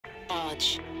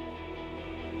charge.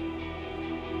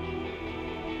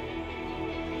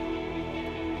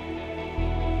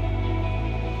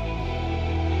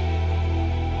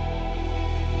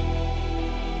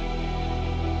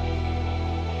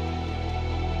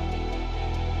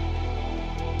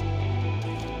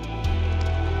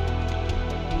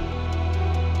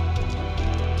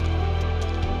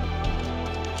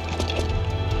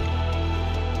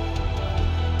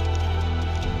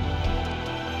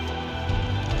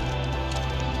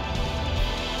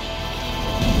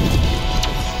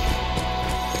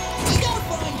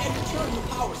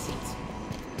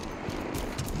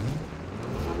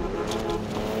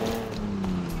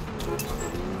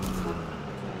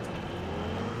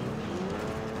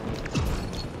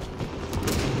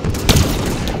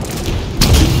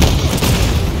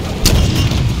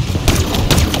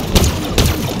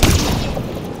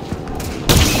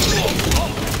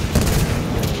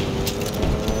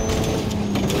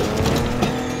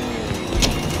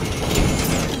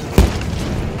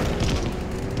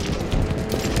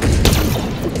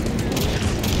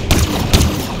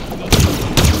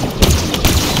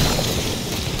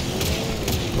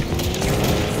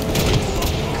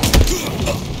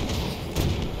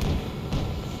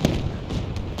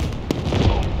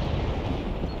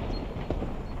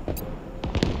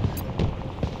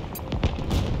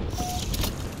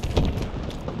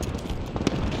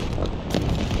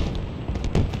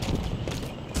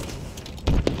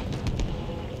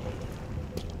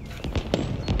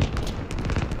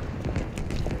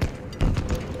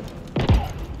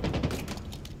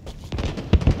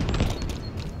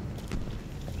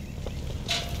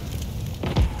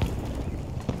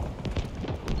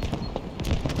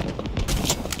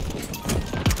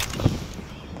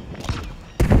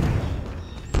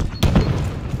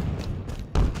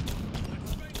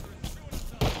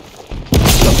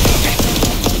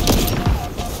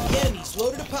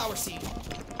 Power seat.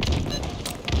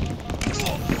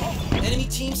 Enemy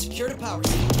team secured a power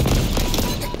seat.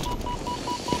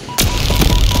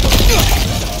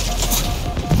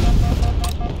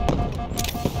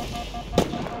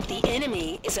 The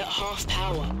enemy is at half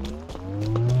power.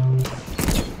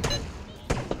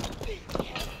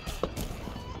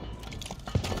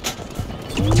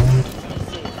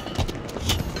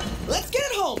 Let's get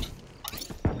it home!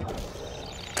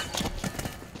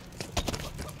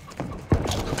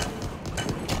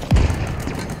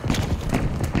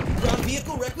 Ground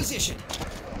vehicle requisitioned.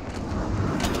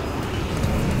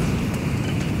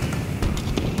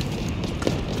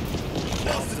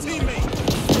 Lost a teammate!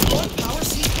 One power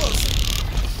seat closer.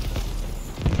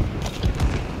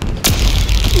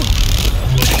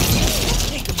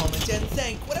 Take a moment and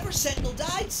thank whatever sentinel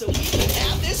died so we can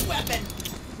have this weapon.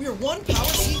 We're one power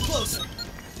seat closer.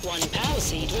 One power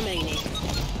seed remaining.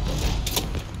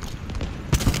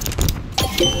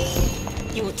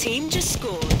 Your team just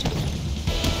scored.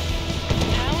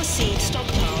 Power seed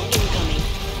stockpile incoming.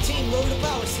 Team loaded a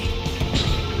power seat.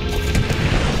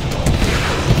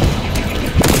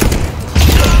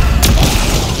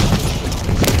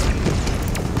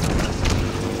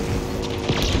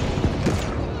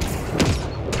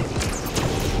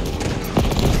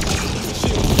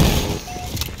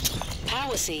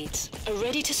 Power seeds are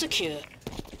ready to secure.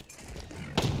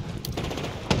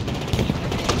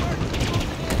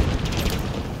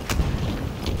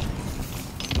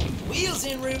 Wheels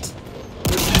en route.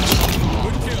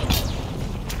 Good kill.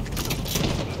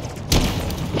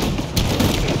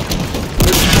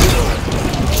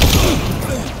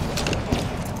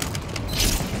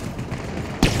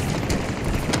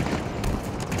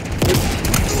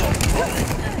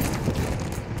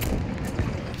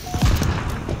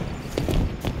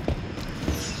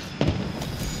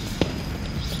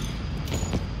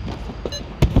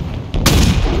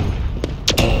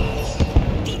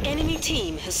 The enemy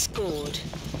team has scored.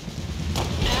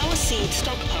 Power seed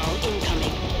stockpile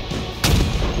incoming.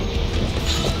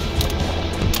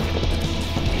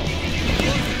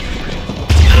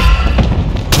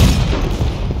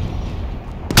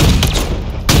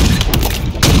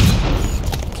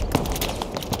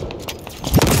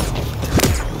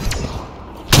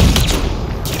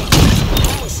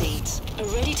 Power seeds are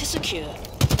ready to secure.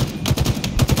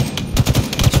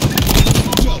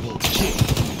 Double kill.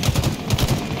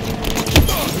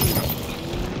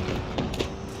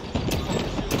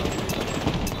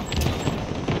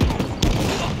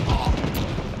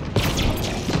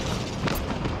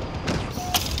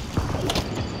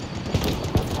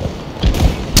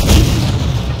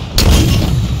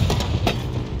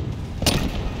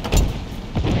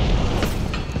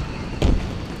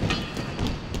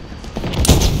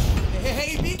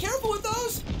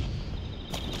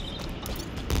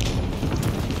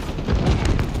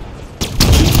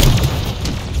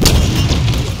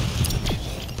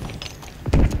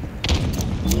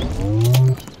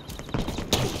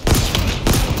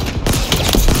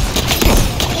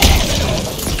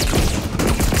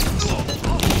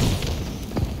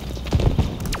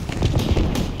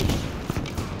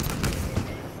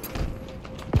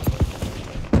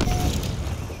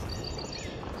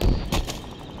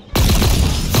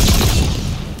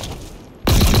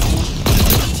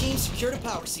 secured a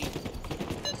power seed.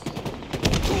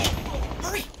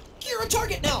 Hurry! You're a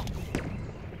target now!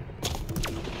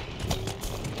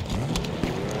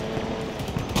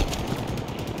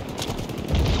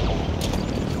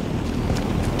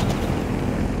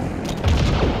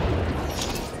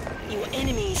 Your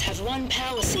enemies have one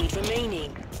power seed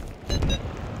remaining.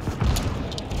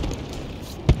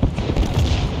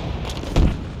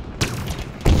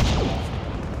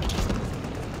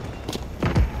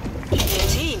 Your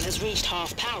team has reached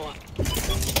half power.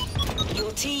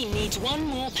 Your team needs one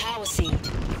more power seed.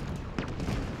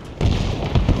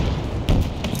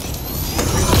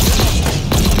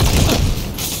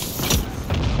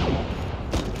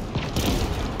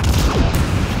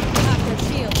 Hack their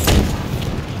shields.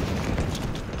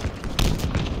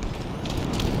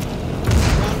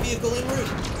 Ground vehicle en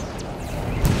route.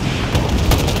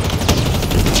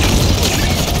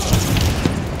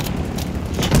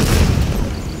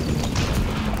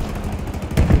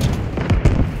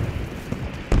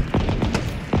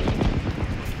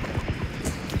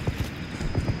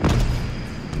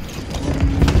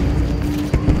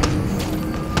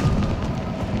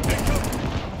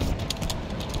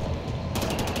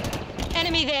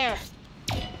 Enemy there!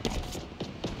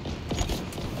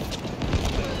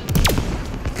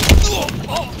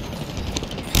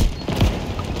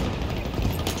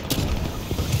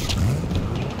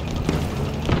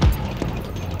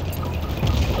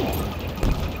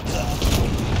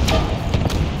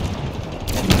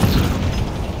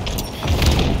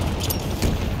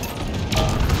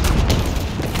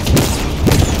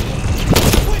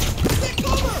 Take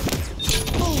cover!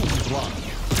 Block.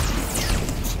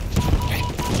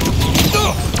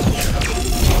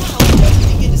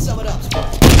 Begin to sum it up.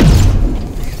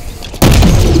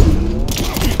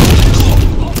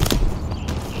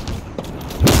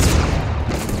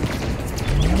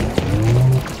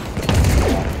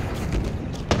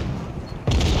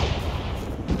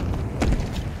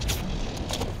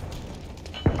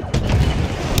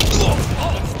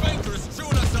 Spankers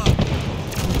chewing us up.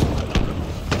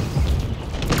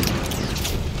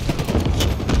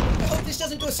 I hope this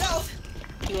doesn't go south.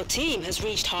 Your team has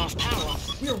reached half power.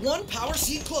 We are one power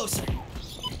seed closer.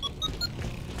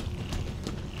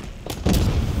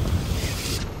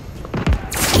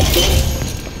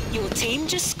 Your team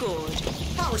just scored.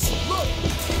 Power seed loaded.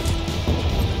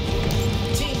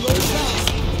 Team loaded power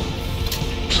seed.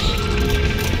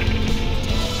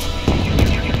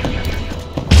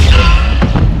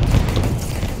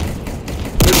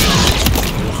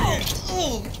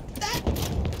 Oh, that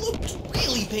looked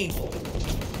really painful.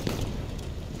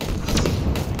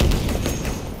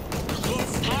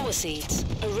 Power seeds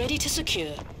are ready to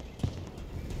secure.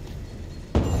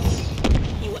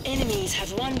 Your enemies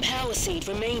have one power seed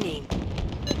remaining.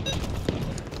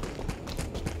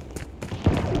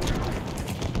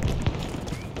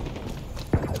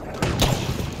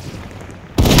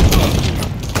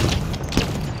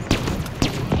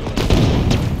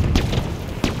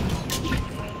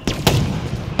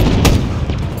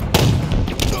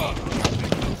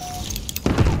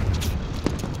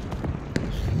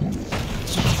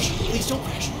 Please don't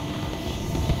crash.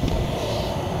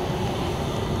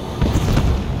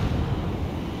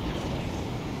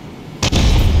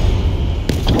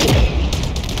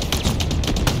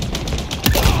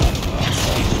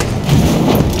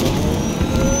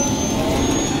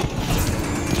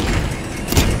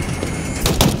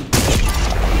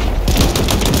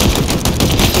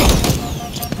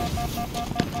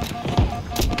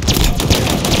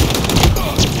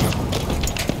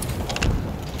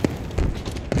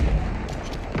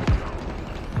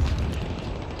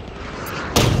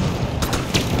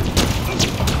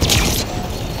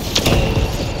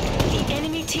 The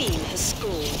enemy team has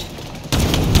scored.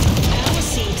 Power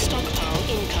seed stockpile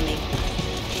incoming.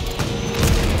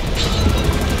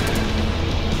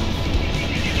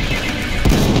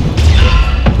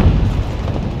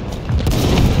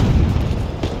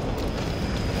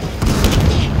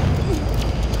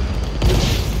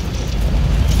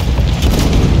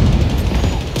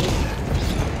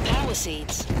 Power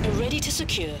seeds are ready to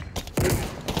secure.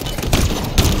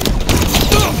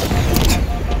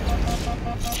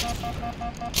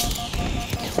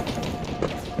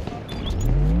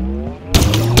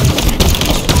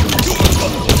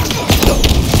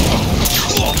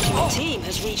 Your team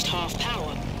has reached half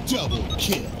power. Double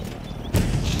kill.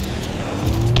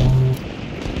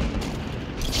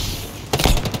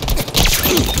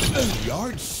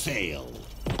 Yard sale.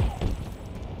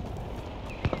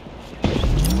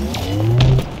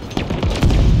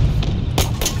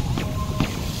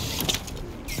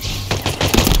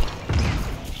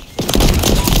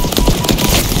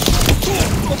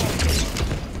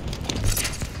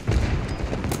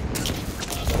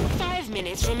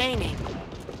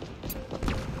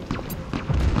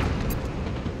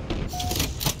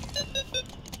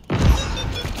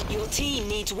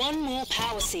 more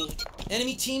power seed.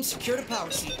 Enemy team secured a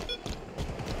power seed.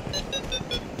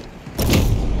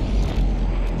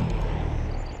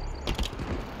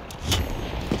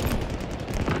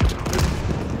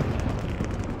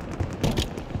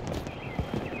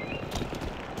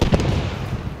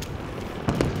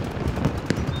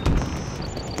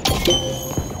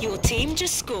 Your team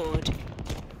just scored.